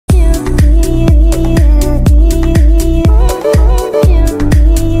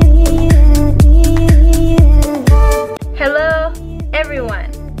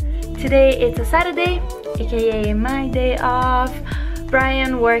holiday, aka my day off.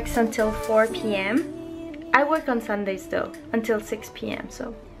 Brian works until 4 p.m. I work on Sundays though, until 6 p.m.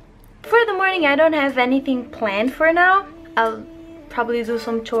 So for the morning I don't have anything planned for now. I'll probably do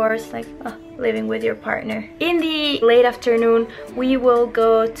some chores like living with your partner. In the late afternoon we will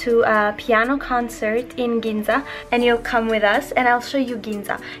go to a piano concert in Ginza, and you'll come with us and I'll show you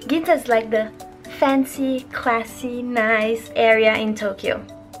Ginza. Ginza is like the fancy, classy, nice area in Tokyo.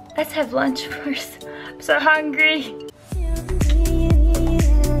 Let's have lunch first. I'm so hungry.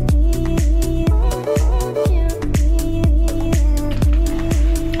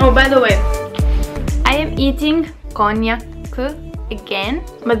 Oh, by the way, I am eating konjac again,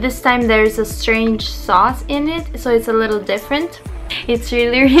 but this time there's a strange sauce in it, so it's a little different. It's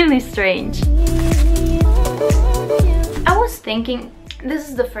really strange. I was thinking, this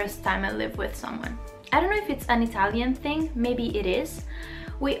is the first time I live with someone. I don't know if it's an Italian thing, maybe it is.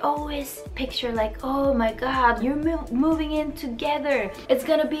 We always picture like, oh my god, you're moving in together. It's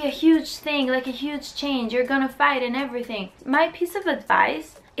gonna be a huge thing, like a huge change. You're gonna fight and everything. My piece of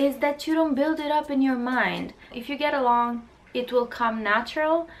advice is that you don't build it up in your mind. If you get along, it will come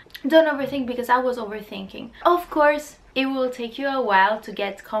natural. Don't overthink, because I was overthinking. Of course, it will take you a while to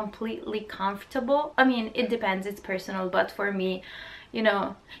get completely comfortable. I mean, it depends, it's personal, but for me, you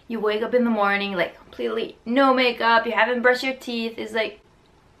know, you wake up in the morning like completely no makeup, you haven't brushed your teeth, it's like,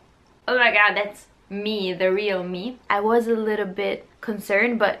 oh my god, that's me, the real me. I was a little bit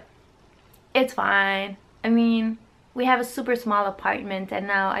concerned, but it's fine. I mean, we have a super small apartment and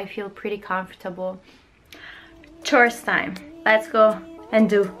now I feel pretty comfortable. Chores time. Let's go and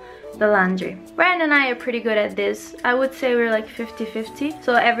do the laundry. Brian and I are pretty good at this. I would say we're like 50-50.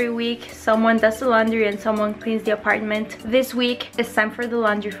 So every week someone does the laundry and someone cleans the apartment. This week it's time for the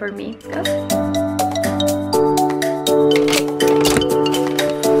laundry for me. Go.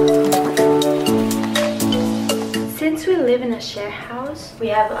 Since we live in a share house, we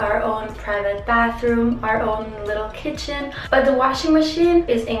have our own private bathroom, our own little kitchen, but the washing machine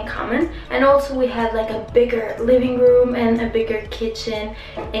is in common, and also we have like a bigger living room and a bigger kitchen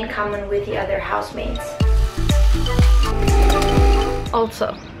in common with the other housemates.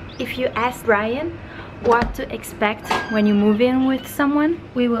 Also, if you ask Brian what to expect when you move in with someone,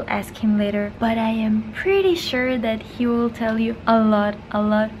 we will ask him later, but I am pretty sure that he will tell you a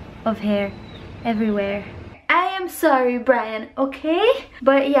lot of hair everywhere. I am sorry, Brian, okay?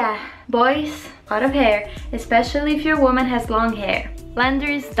 But yeah, boys, a lot of hair, especially if your woman has long hair.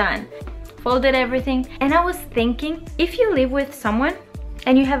 Laundry is done, folded everything, and I was thinking, if you live with someone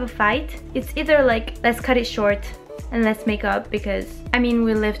and you have a fight, it's either like, let's cut it short and let's make up, because I mean,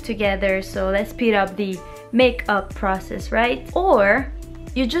 we live together, so let's speed up the make-up process, right? Or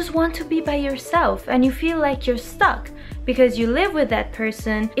you just want to be by yourself and you feel like you're stuck because you live with that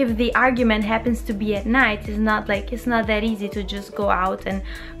person. If the argument happens to be at night, it's not that easy to just go out and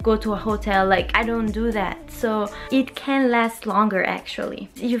go to a hotel. Like, I don't do that, so it can last longer actually.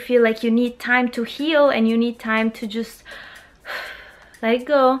 You feel like you need time to heal and you need time to just let it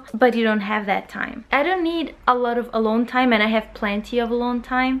go, but you don't have that time. I don't need a lot of alone time, and I have plenty of alone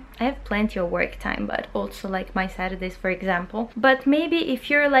time. I have plenty of work time, but also like my Saturdays, for example. But maybe if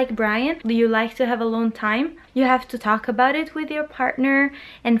you're like Brian, you like to have alone time, you have to talk about it with your partner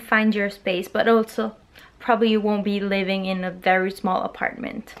and find your space, but also probably you won't be living in a very small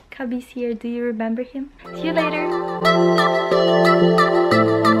apartment. Cubby's here, do you remember him? See you later.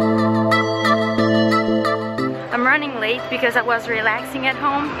 I'm running late because I was relaxing at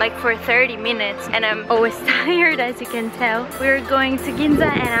home like for 30 minutes and I'm always tired, as you can tell. We're going to Ginza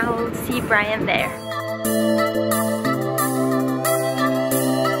and I will see Brian there.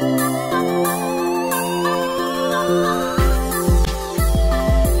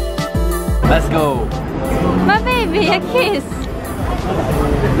 Let's go! My baby, a kiss!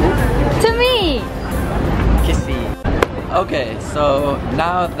 To me! Kissy. Okay, so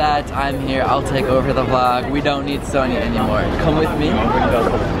now that I'm here, I'll take over the vlog. We don't need Sonia anymore. Come with me.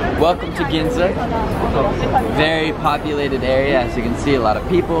 Welcome to Ginza. Very populated area, as you can see. A lot of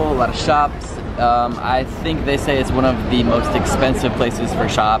people, a lot of shops. I think they say it's one of the most expensive places for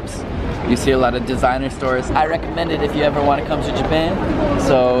shops. You see a lot of designer stores. I recommend it if you ever want to come to Japan.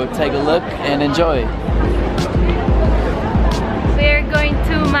 So take a look and enjoy. We're going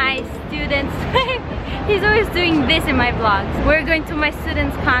to my students' he's always doing this in my vlogs. We're going to my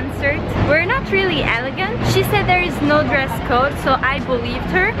students' concert. We're not really elegant. She said there is no dress code, so I believed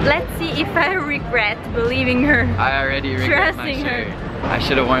her. Let's see if I regret believing her. I already regret my shirt. I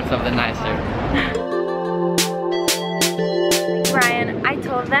should have worn something nicer. Brian, I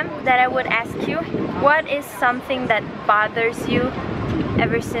told them that I would ask you, what is something that bothers you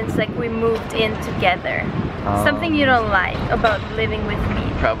ever since like we moved in together. Something you don't like about living with me?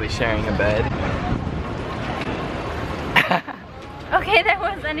 Probably sharing a bed. Okay, that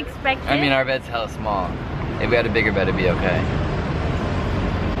was unexpected. I mean, our bed's hella small. If we had a bigger bed, it'd be okay.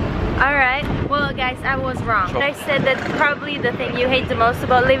 Alright, well guys, I was wrong. I said that probably the thing you hate the most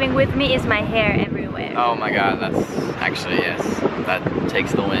about living with me is my hair everywhere. Oh my god, that's actually, yes. That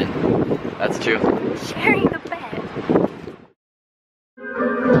takes the win. That's true. Sharing the bed.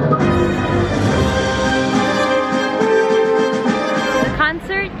 The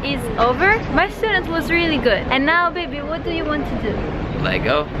concert is over. My student was really good. And now, baby, what do you want to do?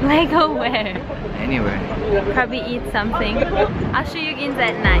 Lego? Lego where? Anywhere. Probably eat something. I'll show you Ginza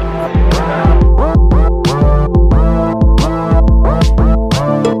at night.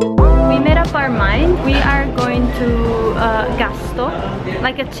 We made up our mind. We are going to Gasto,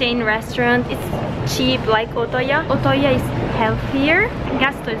 like a chain restaurant. It's cheap like Otoya. Otoya is healthier.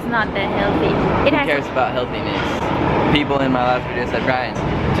 Gasto is not that healthy. Who cares about healthiness? People in my last video said, Brian,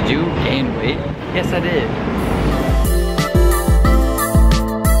 did you gain weight? Yes, I did.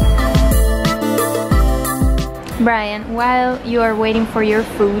 Brian, while you are waiting for your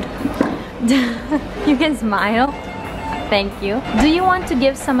food, you can smile. Thank you. Do you want to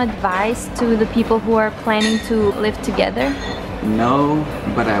give some advice to the people who are planning to live together? No,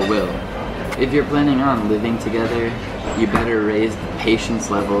 but I will. If you're planning on living together, you better raise the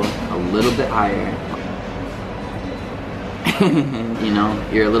patience level a little bit higher. You know,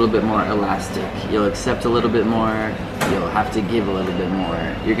 you're a little bit more elastic. You'll accept a little bit more. You'll have to give a little bit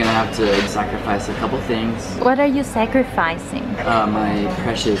more. You're gonna have to sacrifice a couple things. What are you sacrificing? My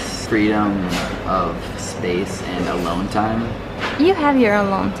precious freedom of space and alone time. You have your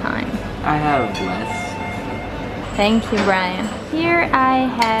alone time. I have less. Thank you, Brian. Here I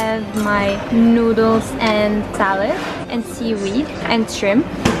have my noodles and salad and seaweed and shrimp.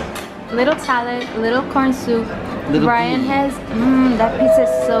 Little salad, little corn soup. Little Brian pea. has, that pizza is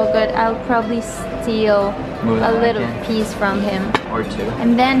so good. I'll probably steal a little piece from him. Or two.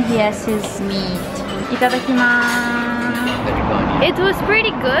 And then he has his meat. Itadakimasu. It was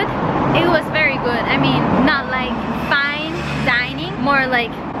pretty good. It was very good. I mean, not like fine dining, more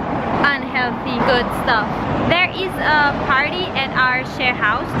like unhealthy good stuff. There is a party at our share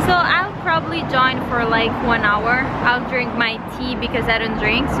house, so I'll probably join for like 1 hour. I'll drink my tea because I don't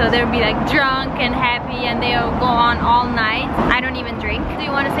drink, so they'll be like drunk and happy and they'll go on all night. I don't even drink. Do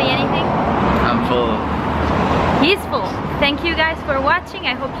you want to say anything? I'm full. He's full. Thank you guys for watching.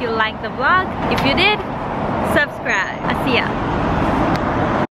 I hope you liked the vlog. If you did, subscribe. Asia.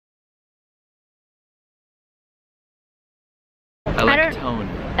 Electone.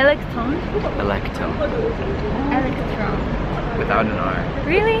 Electron? Electone. Electron. Without an R.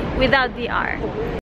 Really? Without the R.